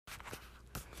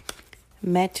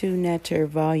Metu Neter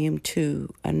Volume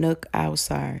 2, Anuk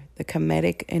Ausar, The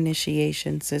Kemetic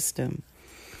Initiation System.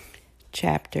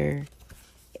 Chapter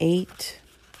 8,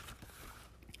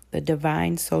 The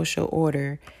Divine Social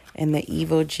Order and the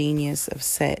Evil Genius of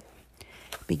Set.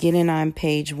 Beginning on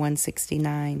page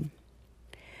 169.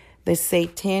 The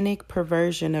Satanic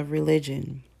Perversion of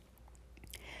Religion.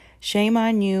 Shame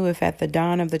on you if at the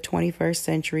dawn of the 21st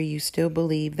century you still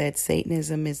believe that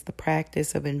Satanism is the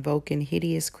practice of invoking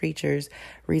hideous creatures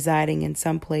residing in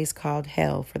some place called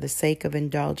hell for the sake of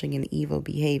indulging in evil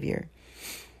behavior.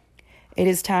 It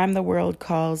is time the world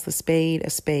calls the spade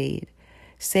a spade.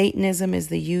 Satanism is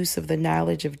the use of the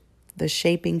knowledge of the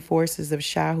shaping forces of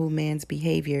Shahu man's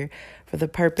behavior for the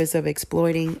purpose of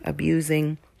exploiting,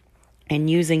 abusing, and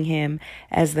using him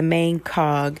as the main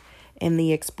cog in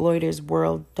the exploiter's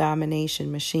world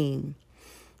domination machine.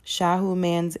 Shahu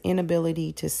man's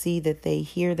inability to see that they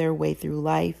hear their way through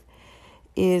life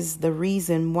is the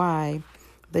reason why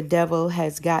the devil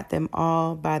has got them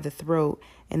all by the throat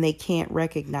and they can't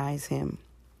recognize him.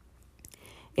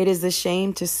 It is a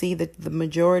shame to see that the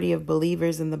majority of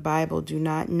believers in the Bible do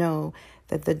not know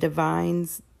that it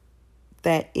defines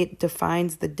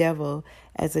the devil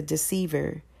as a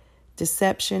deceiver.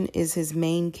 Deception is his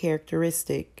main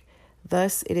characteristic.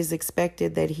 Thus, it is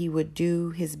expected that he would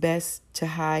do his best to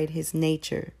hide his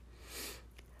nature.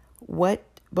 But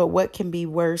what can be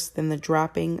worse than the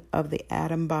dropping of the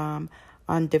atom bomb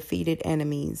on defeated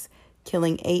enemies,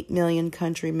 killing 8 million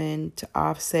countrymen to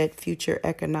offset future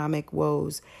economic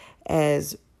woes,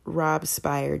 as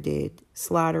Robespierre did,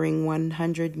 slaughtering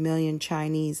 100 million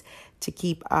Chinese to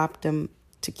keep opium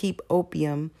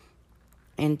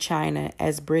in China,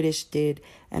 as British did,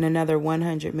 and another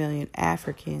 100 million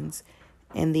Africans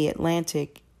in the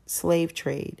Atlantic slave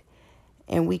trade.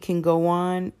 And we can go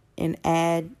on and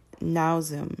ad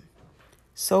nauseum.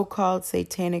 So-called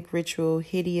satanic ritual,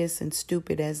 hideous and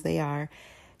stupid as they are,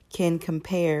 can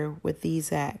compare with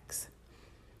these acts.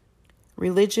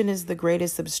 Religion is the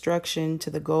greatest obstruction to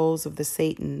the goals of the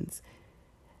Satans.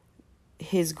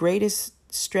 His greatest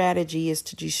strategy is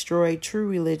to destroy true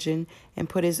religion and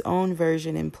put his own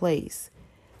version in place.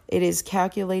 It is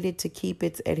calculated to keep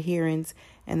its adherents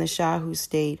in the Shahu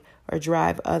state or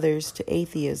drive others to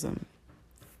atheism.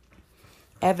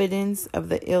 Evidence of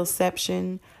the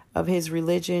illception of his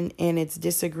religion and its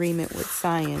disagreement with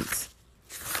science.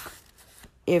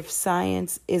 If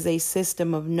science is a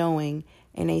system of knowing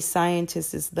and a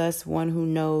scientist is thus one who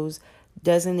knows,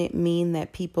 doesn't it mean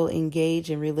that people engage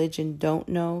in religion don't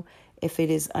know if it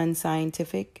is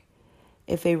unscientific?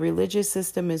 If a religious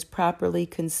system is properly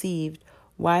conceived,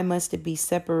 why must it be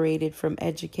separated from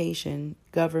education,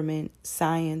 government,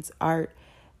 science, art,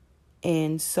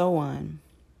 and so on?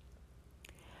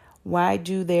 Why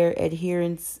do their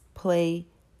adherents pray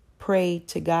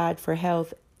to God for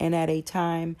health and at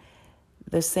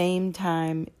the same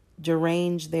time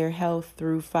derange their health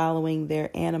through following their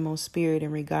animal spirit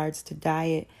in regards to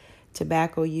diet,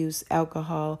 tobacco use,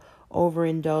 alcohol,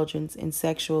 overindulgence in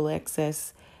sexual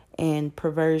excess, and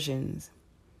perversions?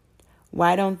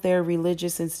 Why don't their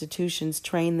religious institutions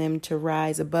train them to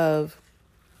rise above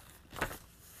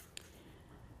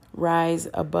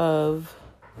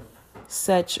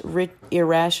such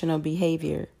irrational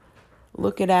behavior?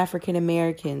 Look at African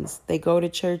Americans. They go to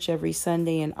church every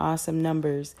Sunday in awesome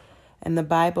numbers, and the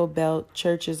Bible Belt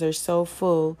churches are so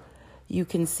full you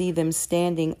can see them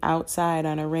standing outside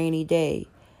on a rainy day.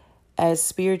 As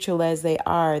spiritual as they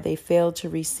are, they fail to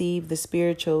receive the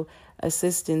spiritual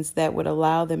assistance that would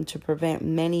allow them to prevent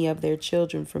many of their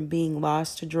children from being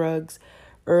lost to drugs,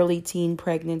 early teen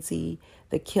pregnancy,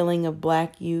 the killing of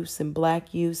black youths,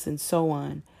 and so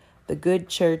on. The good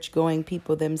church-going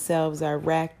people themselves are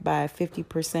racked by a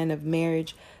 50% of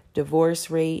marriage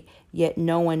divorce rate, yet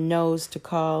no one knows to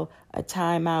call a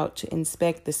time out to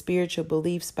inspect the spiritual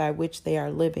beliefs by which they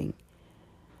are living.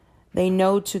 They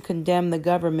know to condemn the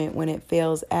government when it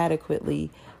fails adequately,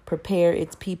 prepare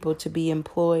its people to be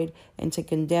employed, and to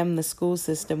condemn the school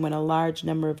system when a large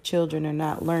number of children are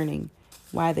not learning.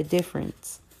 Why the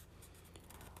difference?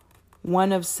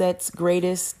 One of Set's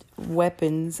greatest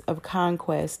weapons of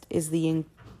conquest is the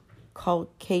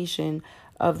inculcation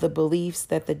of the beliefs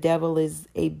that the devil is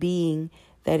a being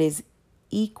that is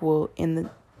equal in the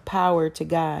power to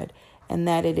God, and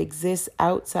that it exists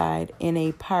outside in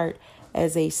a part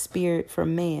as a spirit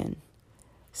from man.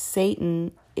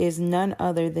 Satan is none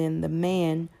other than the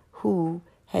man who,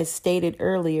 as stated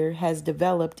earlier, has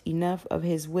developed enough of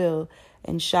his will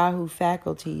and Shahu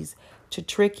faculties to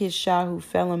trick his Shahu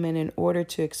fellowmen in order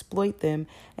to exploit them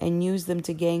and use them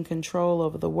to gain control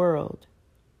over the world.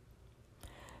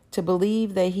 To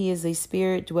believe that he is a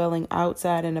spirit dwelling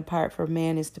outside and apart from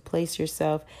man is to place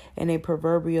yourself in a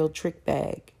proverbial trick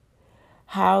bag.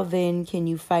 How then can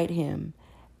you fight him?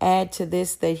 Add to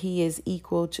this that he is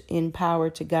equal in power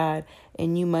to God,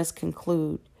 and you must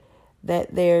conclude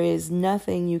that there is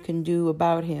nothing you can do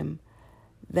about him.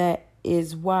 That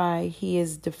is why he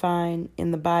is defined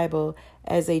in the Bible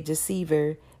as a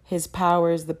deceiver. His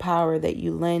power is the power that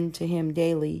you lend to him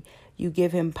daily. You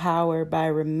give him power by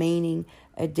remaining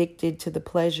addicted to the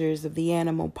pleasures of the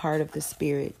animal part of the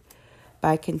spirit,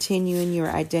 by continuing your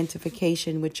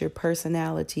identification with your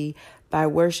personality, by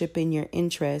worshiping your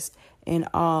interest in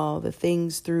all the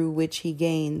things through which he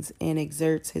gains and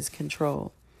exerts his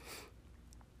control.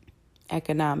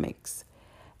 Economics.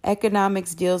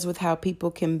 Economics deals with how people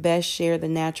can best share the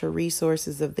natural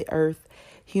resources of the earth,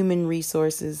 human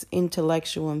resources,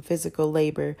 intellectual and physical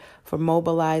labor, for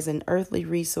mobilizing earthly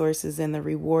resources and the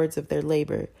rewards of their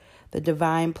labor. The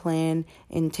divine plan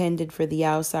intended for the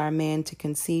Ausar man to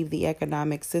conceive the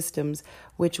economic systems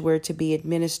which were to be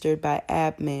administered by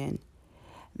Abman,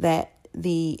 that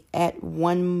the at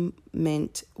one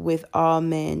ment with all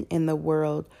men in the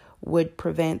world would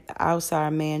prevent the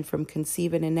Ausar man from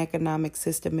conceiving an economic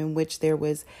system in which there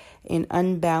was an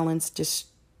unbalanced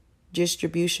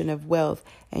distribution of wealth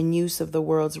and use of the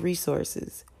world's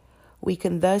resources. We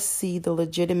can thus see the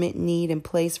legitimate need and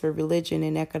place for religion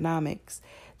in economics,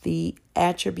 the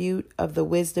attribute of the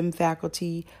wisdom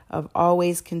faculty of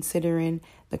always considering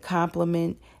the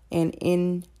complement and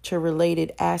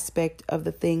interrelated aspect of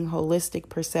the thing. Holistic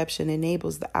perception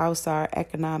enables the Ausar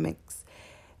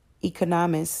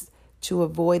economists to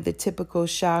avoid the typical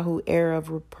Shahu error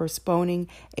of postponing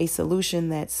a solution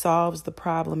that solves the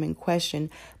problem in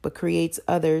question but creates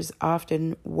others,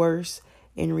 often worse,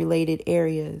 in related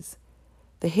areas.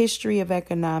 The history of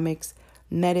economics,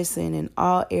 medicine, and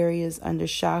all areas under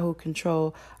Shahu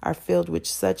control are filled with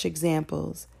such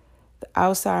examples. The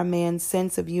Ausar man's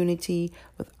sense of unity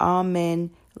with all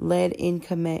men led in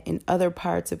Kemet and other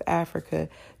parts of Africa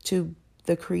to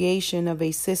the creation of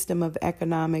a system of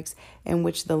economics in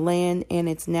which the land and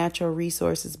its natural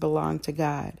resources belong to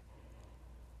God.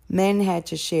 Men had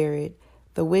to share it.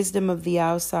 The wisdom of the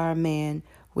Ausar man,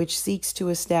 which seeks to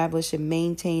establish and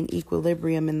maintain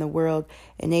equilibrium in the world,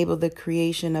 enabled the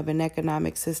creation of an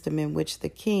economic system in which the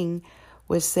king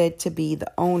was said to be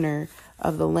the owner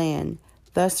of the land,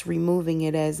 thus removing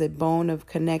it as a bone of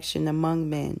connection among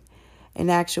men. In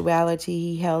actuality,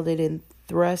 he held it in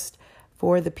thrust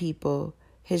for the people.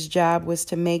 His job was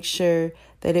to make sure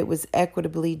that it was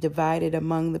equitably divided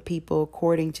among the people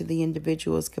according to the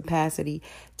individual's capacity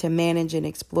to manage and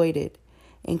exploit it.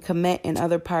 In Kemet and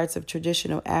other parts of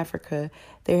traditional Africa,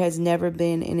 there has never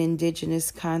been an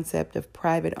indigenous concept of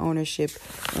private ownership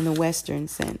in the Western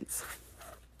sense.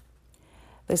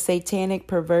 The satanic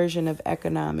perversion of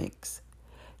economics.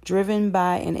 Driven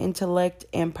by an intellect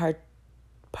and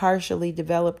partially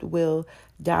developed will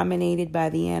dominated by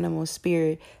the animal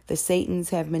spirit, the Satans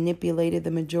have manipulated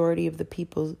the majority of the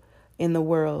people in the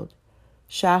world.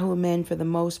 Shahu men, for the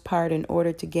most part, in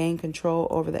order to gain control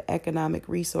over the economic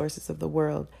resources of the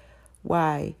world.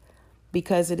 Why?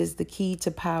 Because it is the key to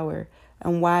power.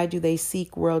 And why do they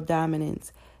seek world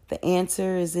dominance? The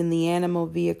answer is in the animal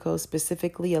vehicle,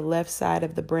 specifically a left side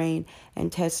of the brain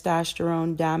and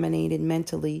testosterone dominated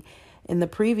mentally. In the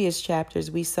previous chapters,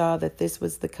 we saw that this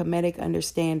was the Kemetic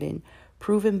understanding,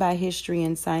 proven by history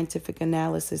and scientific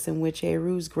analysis, in which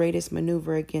Heru's greatest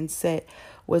maneuver against Set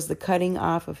was the cutting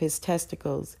off of his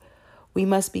testicles. We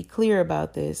must be clear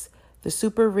about this. The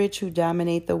super rich who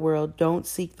dominate the world don't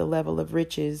seek the level of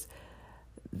riches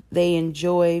they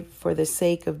enjoy for the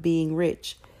sake of being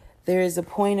rich. There is a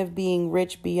point of being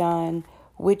rich beyond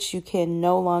which you can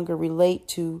no longer relate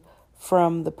to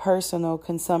from the personal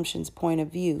consumption's point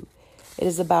of view. It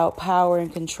is about power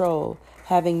and control.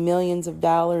 Having millions of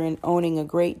dollars and owning a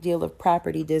great deal of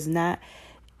property does not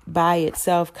by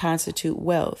itself constitute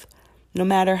wealth. No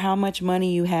matter how much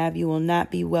money you have, you will not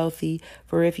be wealthy,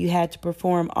 for if you had to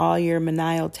perform all your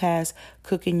menial tasks,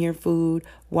 cooking your food,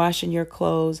 washing your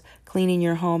clothes, cleaning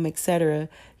your home, etc.,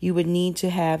 you would need to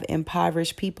have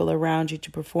impoverished people around you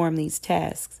to perform these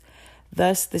tasks.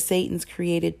 Thus, the Satans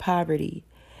created poverty.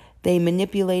 They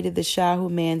manipulated the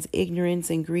Shahu man's ignorance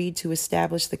and greed to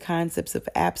establish the concepts of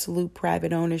absolute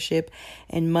private ownership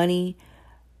and money,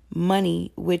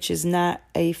 which is not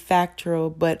a factual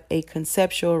but a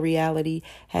conceptual reality,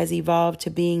 has evolved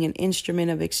to being an instrument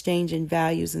of exchanging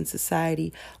values in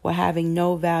society while having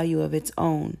no value of its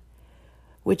own,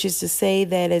 which is to say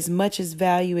that as much as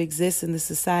value exists in the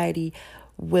society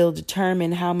will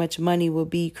determine how much money will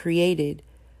be created.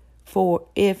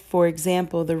 For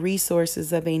example, the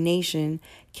resources of a nation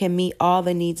can meet all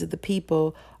the needs of the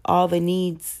people, all that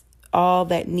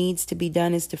needs to be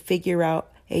done is to figure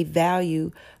out a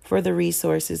value for the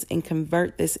resources and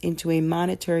convert this into a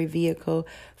monetary vehicle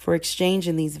for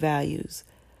exchanging these values.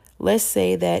 Let's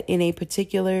say that in a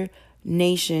particular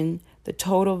nation, the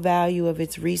total value of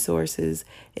its resources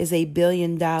is $1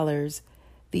 billion.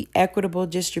 The equitable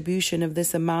distribution of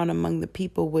this amount among the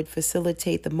people would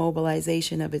facilitate the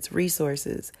mobilization of its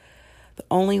resources. The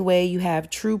only way you have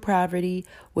true poverty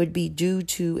would be due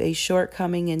to a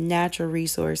shortcoming in natural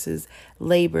resources,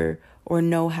 labor, or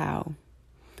know-how.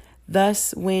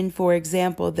 Thus, when, for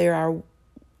example, there are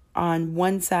on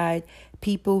one side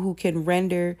people who can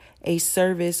render a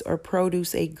service or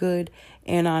produce a good,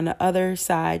 and on the other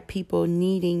side people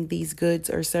needing these goods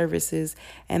or services,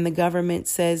 and the government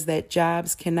says that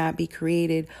jobs cannot be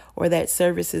created or that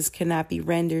services cannot be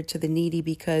rendered to the needy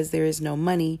because there is no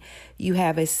money, you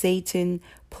have a Satan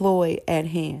ploy at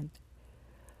hand.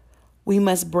 We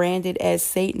must brand it as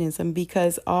Satanism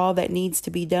because all that needs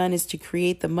to be done is to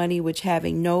create the money, which,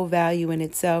 having no value in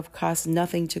itself, costs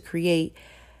nothing to create.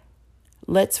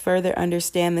 Let's further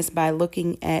understand this by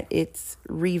looking at its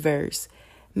reverse.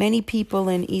 Many people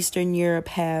in Eastern Europe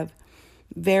have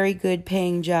very good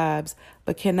paying jobs,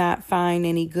 but cannot find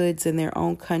any goods in their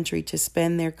own country to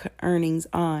spend their earnings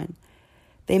on.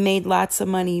 They made lots of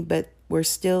money, but were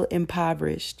still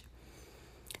impoverished.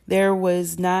 There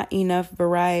was not enough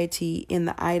variety in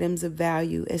the items of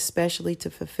value, especially to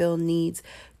fulfill needs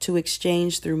to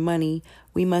exchange through money.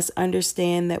 We must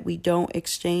understand that we don't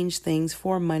exchange things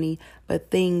for money, but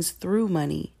things through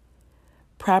money.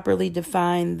 Properly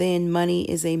defined, then, money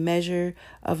is a measure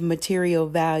of material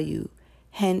value.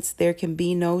 Hence, there can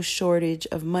be no shortage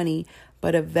of money,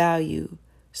 but of value,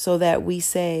 so that we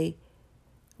say,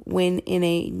 when in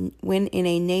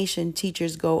a nation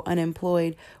teachers go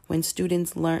unemployed, when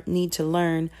students need to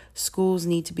learn, schools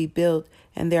need to be built,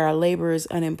 and there are laborers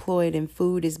unemployed, and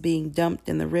food is being dumped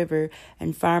in the river,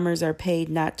 and farmers are paid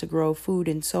not to grow food,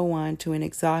 and so on, to an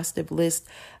exhaustive list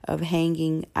of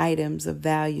hanging items of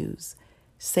values.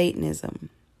 Satanism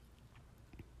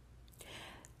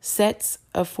sets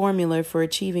a formula for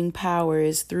achieving power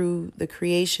is through the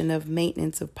creation of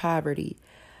maintenance of poverty.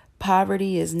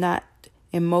 Poverty is not,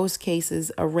 in most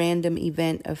cases, a random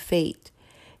event of fate.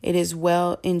 It is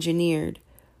well engineered.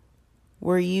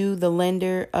 Were you the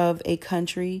lender of a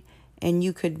country and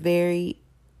you could very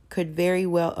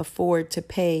well afford to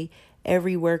pay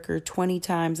every worker 20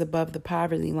 times above the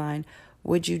poverty line,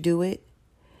 would you do it?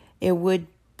 It would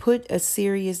put a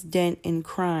serious dent in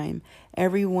crime.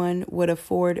 Everyone would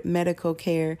afford medical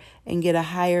care and get a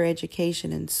higher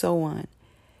education and so on.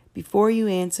 Before you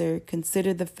answer,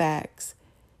 consider the facts.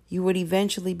 You would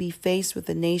eventually be faced with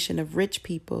a nation of rich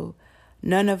people,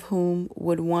 none of whom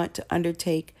would want to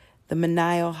undertake the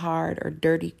menial, hard, or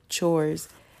dirty chores,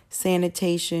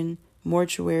 sanitation,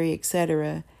 mortuary,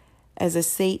 etc. As a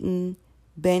Satan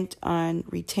bent on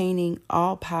retaining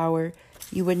all power,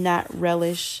 you would not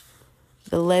relish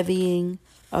the levying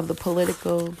of the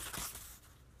political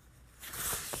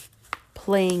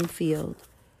playing field.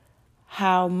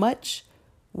 How much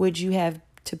would you have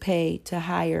to pay to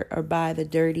hire or buy the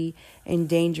dirty and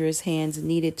dangerous hands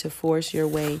needed to force your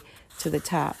way to the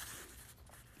top?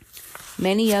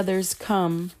 Many others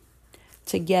come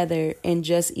together and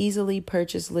just easily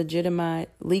purchase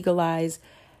legalized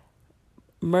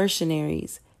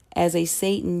mercenaries. As a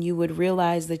Satan, you would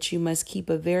realize that you must keep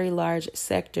a very large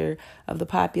sector of the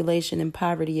population in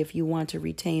poverty if you want to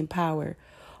retain power.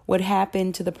 What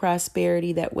happened to the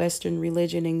prosperity that Western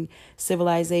religion and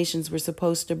civilizations were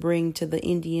supposed to bring to the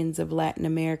Indians of Latin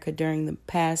America during the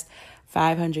past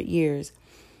 500 years?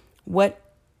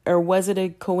 Was it a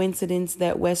coincidence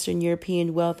that Western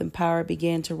European wealth and power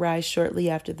began to rise shortly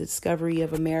after the discovery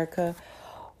of America,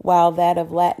 while that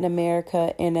of Latin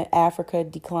America and Africa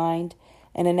declined?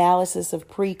 An analysis of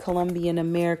pre-Columbian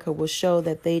America will show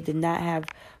that they did not have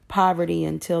poverty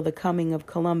until the coming of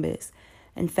Columbus.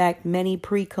 In fact, many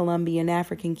pre-Columbian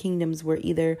African kingdoms were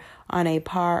either on a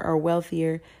par or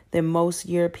wealthier than most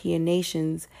European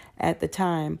nations at the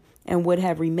time, and would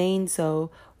have remained so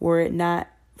were it not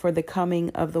for the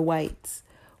coming of the whites.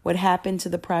 What happened to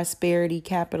the prosperity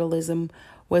capitalism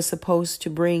was supposed to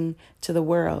bring to the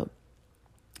world?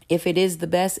 If it is the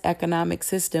best economic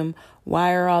system,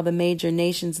 why are all the major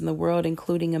nations in the world,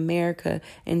 including America,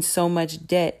 in so much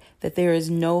debt that there is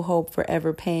no hope for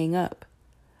ever paying up?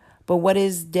 But what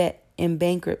is debt and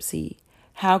bankruptcy?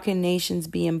 How can nations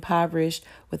be impoverished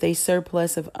with a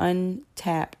surplus of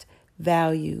untapped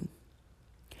value?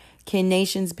 Can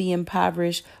nations be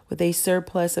impoverished with a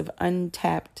surplus of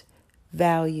untapped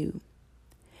value.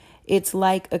 It's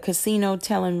like a casino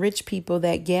telling rich people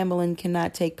that gambling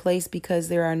cannot take place because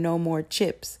there are no more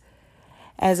chips.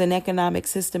 As an economic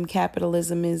system,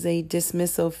 capitalism is a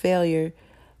dismal failure,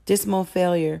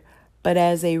 but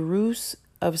as a ruse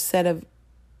of set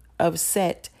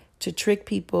to trick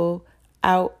people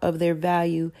out of their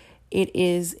value, it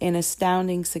is an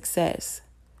astounding success.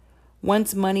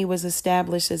 Once money was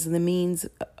established as the means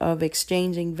of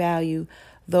exchanging value,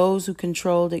 those who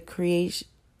controlled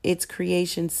its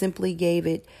creation simply gave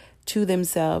it to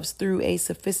themselves through a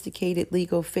sophisticated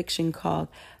legal fiction called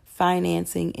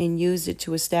financing and used it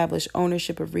to establish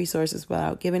ownership of resources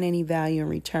without giving any value in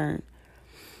return.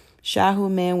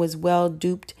 Shahuman was well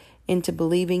duped into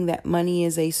believing that money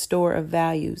is a store of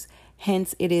values.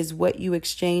 Hence, it is what you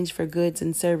exchange for goods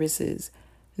and services.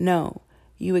 No,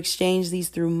 you exchange these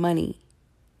through money.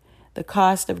 The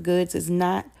cost of goods is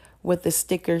not what the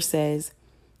sticker says.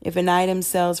 If an item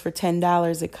sells for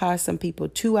 $10, it costs some people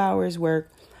 2 hours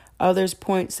work, others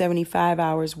 0.75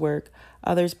 hours work,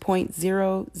 others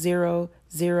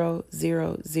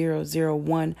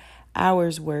 0.000001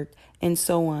 hours work, and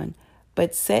so on.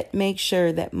 But Set makes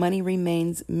sure that money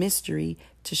remains mystery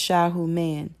to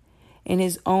Shahuman. In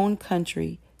his own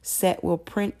country, Set will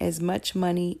print as much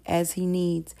money as he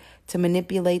needs to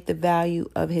manipulate the value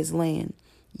of his land.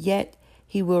 Yet,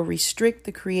 he will restrict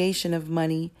the creation of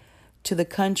money to the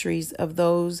countries of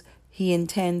those he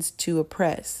intends to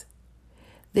oppress.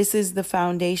 This is the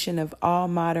foundation of all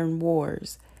modern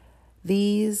wars.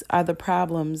 These are the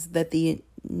problems that the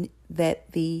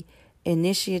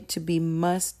initiate to be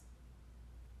must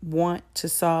want to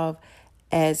solve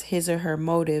as his or her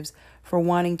motives for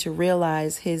wanting to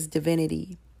realize his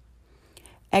divinity.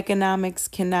 Economics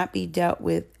cannot be dealt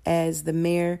with as the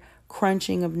mere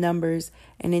crunching of numbers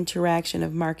and interaction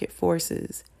of market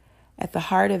forces. At the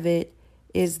heart of it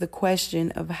is the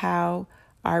question of how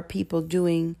are people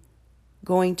going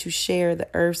to share the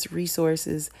earth's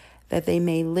resources that they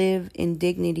may live in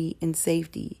dignity and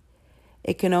safety.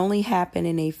 It can only happen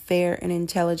in a fair and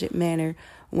intelligent manner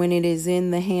when it is in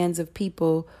the hands of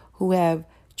people who have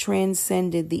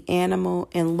transcended the animal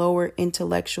and lower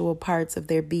intellectual parts of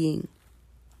their being.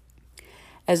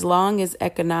 As long as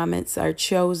economics are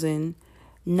chosen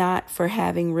not for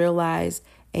having realized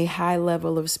a high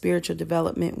level of spiritual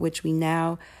development, which we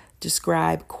now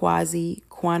describe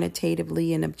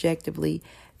quasi-quantitatively and objectively,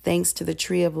 thanks to the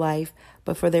tree of life,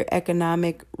 but for their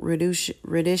economic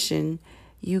rendition,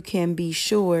 you can be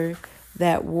sure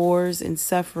that wars and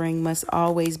suffering must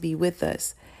always be with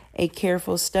us. A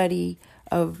careful study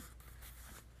of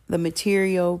the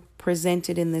material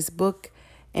presented in this book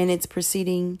and its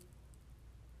preceding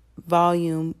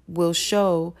volume will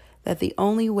show that the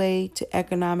only way to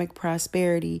economic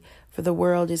prosperity for the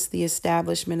world is the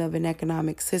establishment of an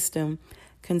economic system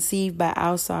conceived by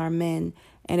Ausar men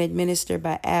and administered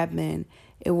by Abmen.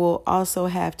 It will also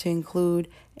have to include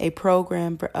a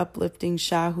program for uplifting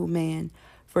Shahuman,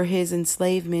 for his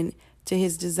enslavement to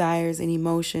his desires and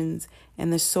emotions,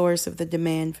 and the source of the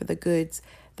demand for the goods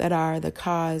that are the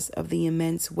cause of the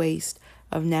immense waste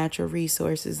of natural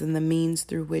resources and the means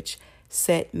through which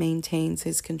Set maintains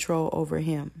his control over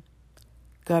him.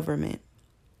 Government.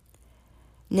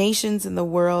 Nations in the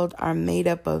world are made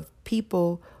up of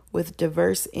people with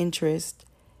diverse interests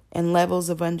and levels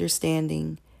of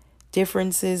understanding,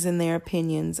 differences in their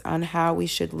opinions on how we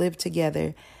should live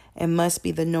together and must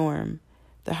be the norm.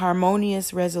 The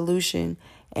harmonious resolution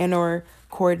and or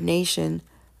coordination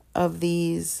of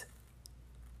these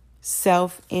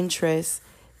self-interests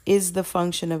is the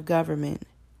function of government.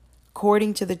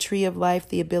 According to the tree of life,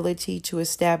 the ability to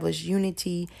establish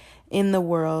unity in the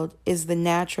world is the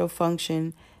natural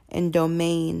function and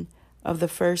domain of the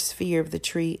first sphere of the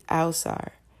tree, Ausar.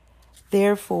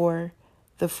 Therefore,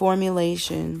 the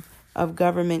formulation of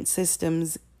government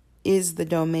systems is the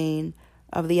domain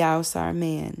of the Ausar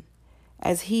man,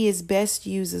 as he is best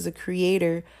used as a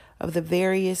creator of the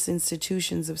various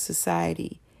institutions of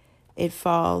society. It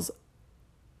falls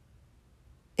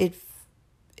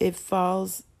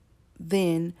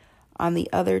then on the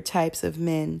other types of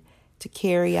men to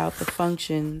carry out the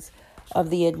functions of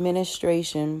the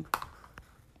administration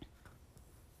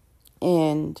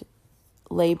and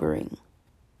laboring.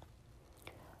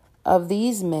 Of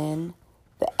these men,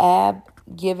 the Ab,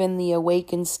 given the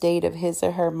awakened state of his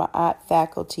or her Ma'at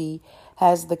faculty,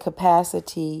 has the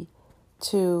capacity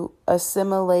to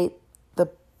assimilate the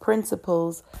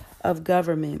principles of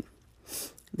government.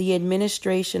 The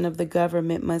administration of the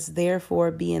government must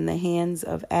therefore be in the hands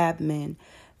of Abmen.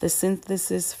 The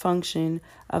synthesis function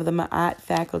of the Ma'at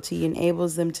faculty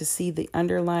enables them to see the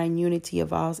underlying unity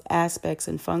of all aspects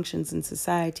and functions in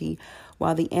society,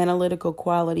 while the analytical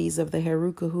qualities of the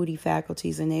Herukahuti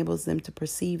faculties enables them to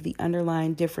perceive the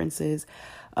underlying differences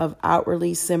of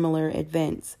outwardly similar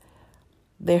events.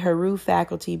 The Heru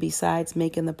faculty, besides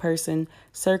making the person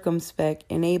circumspect,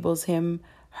 enables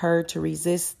her to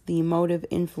resist the emotive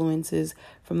influences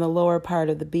from the lower part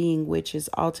of the being, which is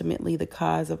ultimately the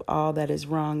cause of all that is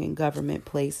wrong in government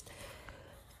placed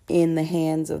in the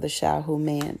hands of the Shahu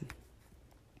man.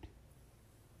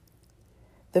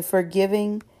 The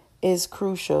forgiving is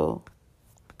crucial.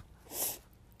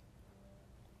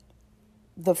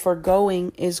 The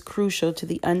foregoing is crucial to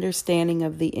the understanding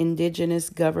of the indigenous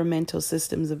governmental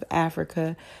systems of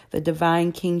Africa. The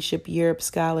divine kingship Europe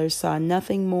scholars saw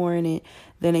nothing more in it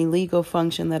than a legal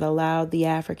function that allowed the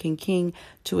African king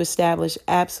to establish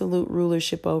absolute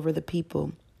rulership over the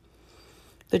people.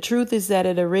 The truth is that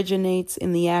it originates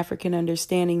in the African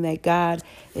understanding that God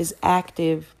is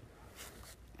active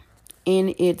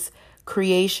in its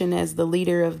creation as the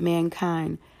leader of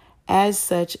mankind. As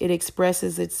such, it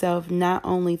expresses itself not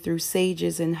only through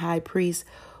sages and high priests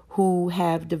who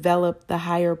have developed the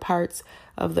higher parts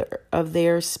of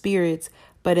their spirits,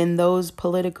 but in those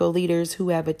political leaders who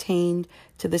have attained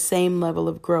to the same level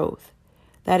of growth.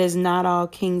 That is, not all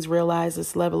kings realize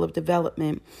this level of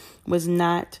development was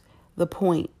not the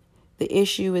point. The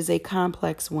issue is a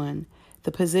complex one.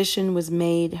 The position was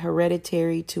made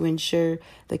hereditary to ensure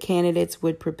the candidates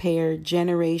would prepare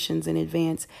generations in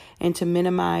advance and to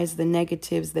minimize the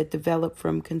negatives that develop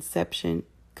from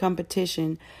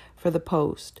competition for the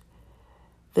post.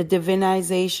 The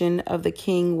divinization of the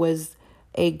king was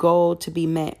a goal to be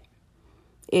met.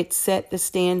 It set the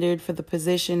standard for the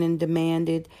position and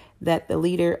demanded that the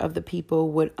leader of the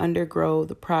people would undergo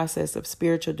the process of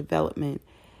spiritual development.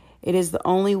 It is the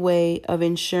only way of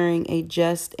ensuring a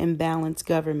just and balanced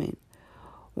government.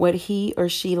 What he or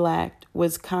she lacked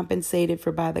was compensated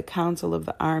for by the council of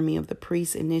the army of the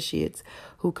priests initiates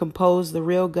who composed the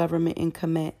real government in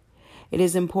Kemet. It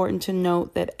is important to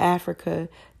note that Africa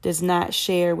does not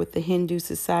share with the Hindu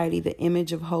society the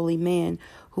image of holy man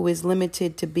who is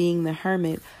limited to being the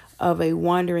hermit of a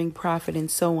wandering prophet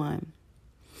and so on.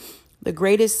 The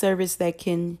greatest service that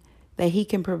he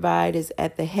can provide is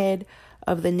at the head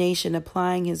of the nation,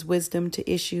 applying his wisdom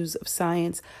to issues of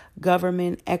science,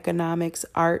 government, economics,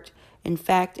 art, in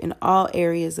fact, in all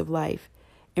areas of life.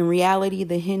 In reality,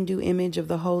 the Hindu image of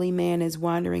the holy man as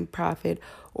wandering prophet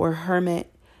or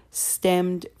hermit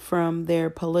stemmed from their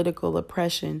political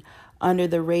oppression under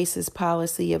the racist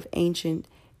policy of ancient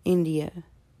India.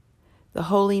 The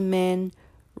holy man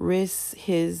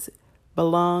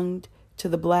belonged to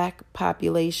the black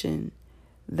population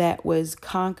that was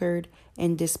conquered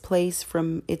and displaced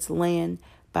from its land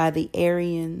by the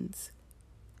Aryans.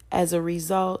 As a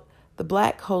result, the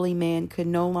black holy man could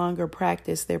no longer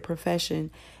practice their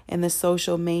profession in the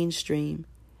social mainstream.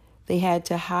 They had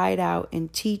to hide out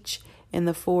and teach in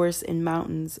the forests and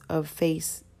mountains of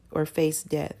face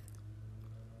death.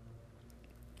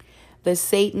 The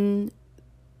Satan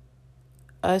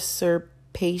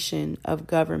usurpation of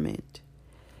government.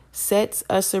 Set's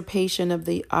usurpation of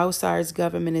the Ausar's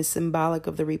government is symbolic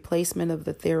of the replacement of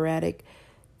the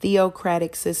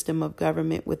theocratic system of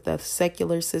government with the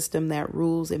secular system that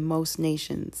rules in most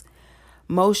nations.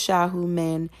 Most Shahu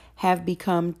men have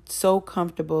become so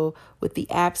comfortable with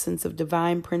the absence of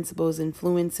divine principles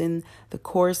influencing the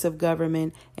course of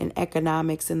government and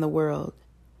economics in the world.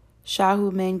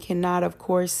 Shahu men cannot, of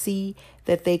course, see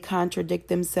that they contradict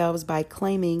themselves by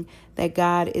claiming that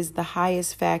God is the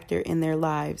highest factor in their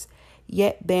lives,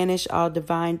 yet banish all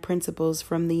divine principles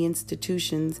from the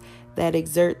institutions that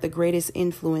exert the greatest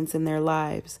influence in their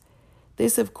lives.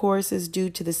 This, of course, is due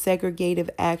to the segregative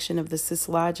action of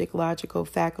the logical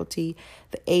faculty,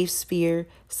 the eighth sphere,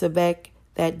 Sebek,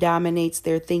 that dominates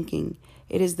their thinking.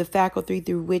 It is the faculty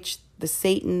through which the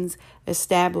Satans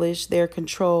establish their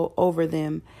control over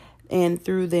them and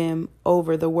through them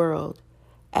over the world.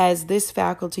 As this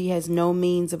faculty has no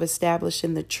means of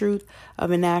establishing the truth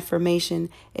of an affirmation,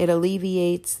 it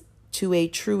alleviates to a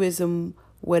truism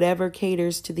whatever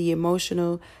caters to the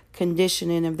emotional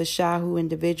conditioning of the Shahu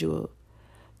individual.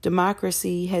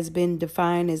 Democracy has been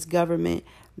defined as government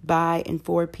by and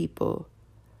for people.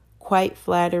 Quite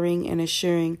flattering and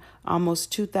assuring,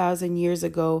 almost 2,000 years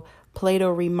ago, Plato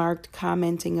remarked,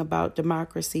 commenting about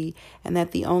democracy, and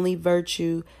that the only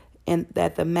virtue and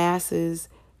that the masses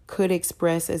could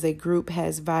express as a group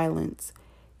has violence.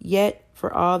 Yet,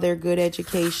 for all their good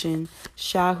education,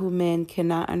 Shahu men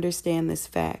cannot understand this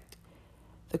fact.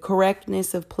 The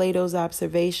correctness of Plato's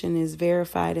observation is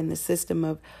verified in the system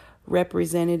of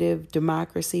representative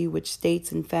democracy, which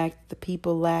states, in fact, the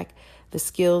people lack the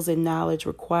skills and knowledge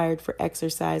required for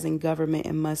exercising government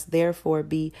and must therefore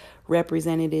be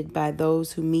represented by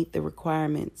those who meet the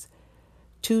requirements.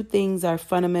 Two things are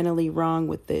fundamentally wrong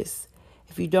with this.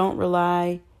 If you don't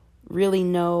really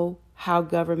know how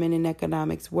government and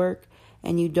economics work,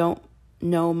 and you don't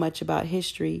know much about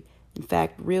history, in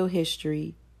fact, real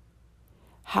history,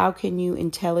 how can you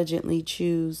intelligently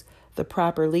choose the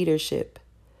proper leadership?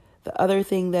 The other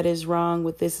thing that is wrong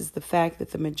with this is the fact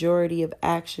that the majority of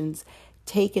actions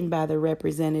taken by the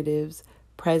representatives,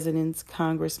 presidents,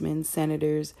 congressmen,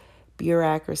 senators,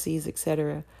 bureaucracies,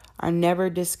 etc., are never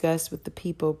discussed with the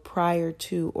people prior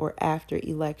to or after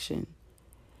election.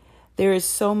 There is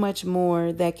so much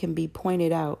more that can be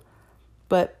pointed out,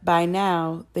 but by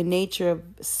now, the nature of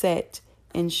Set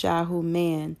and Shahu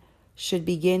man should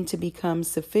begin to become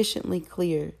sufficiently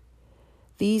clear.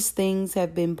 These things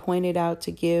have been pointed out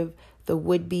to give the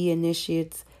would-be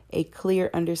initiates a clear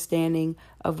understanding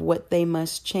of what they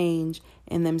must change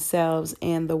in themselves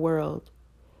and the world.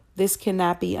 This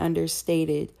cannot be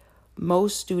understated.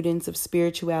 Most students of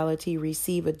spirituality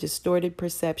receive a distorted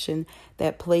perception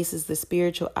that places the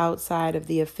spiritual outside of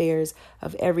the affairs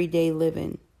of everyday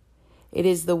living. It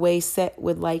is the way Set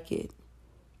would like it.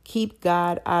 Keep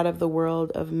God out of the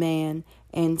world of man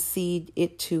and cede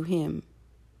it to him.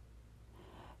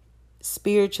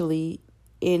 Spiritually,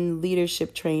 in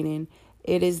leadership training,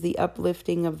 it is the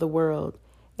uplifting of the world.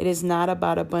 It is not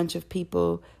about a bunch of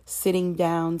people sitting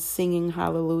down, singing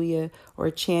hallelujah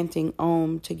or chanting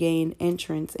Om to gain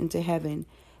entrance into heaven.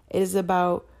 It is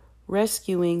about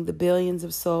rescuing the billions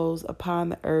of souls upon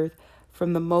the earth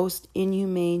from the most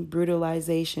inhumane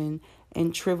brutalization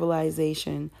and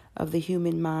trivialization of the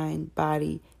human mind,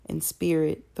 body, and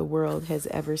spirit the world has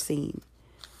ever seen.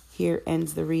 Here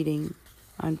ends the reading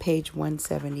on page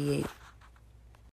 178.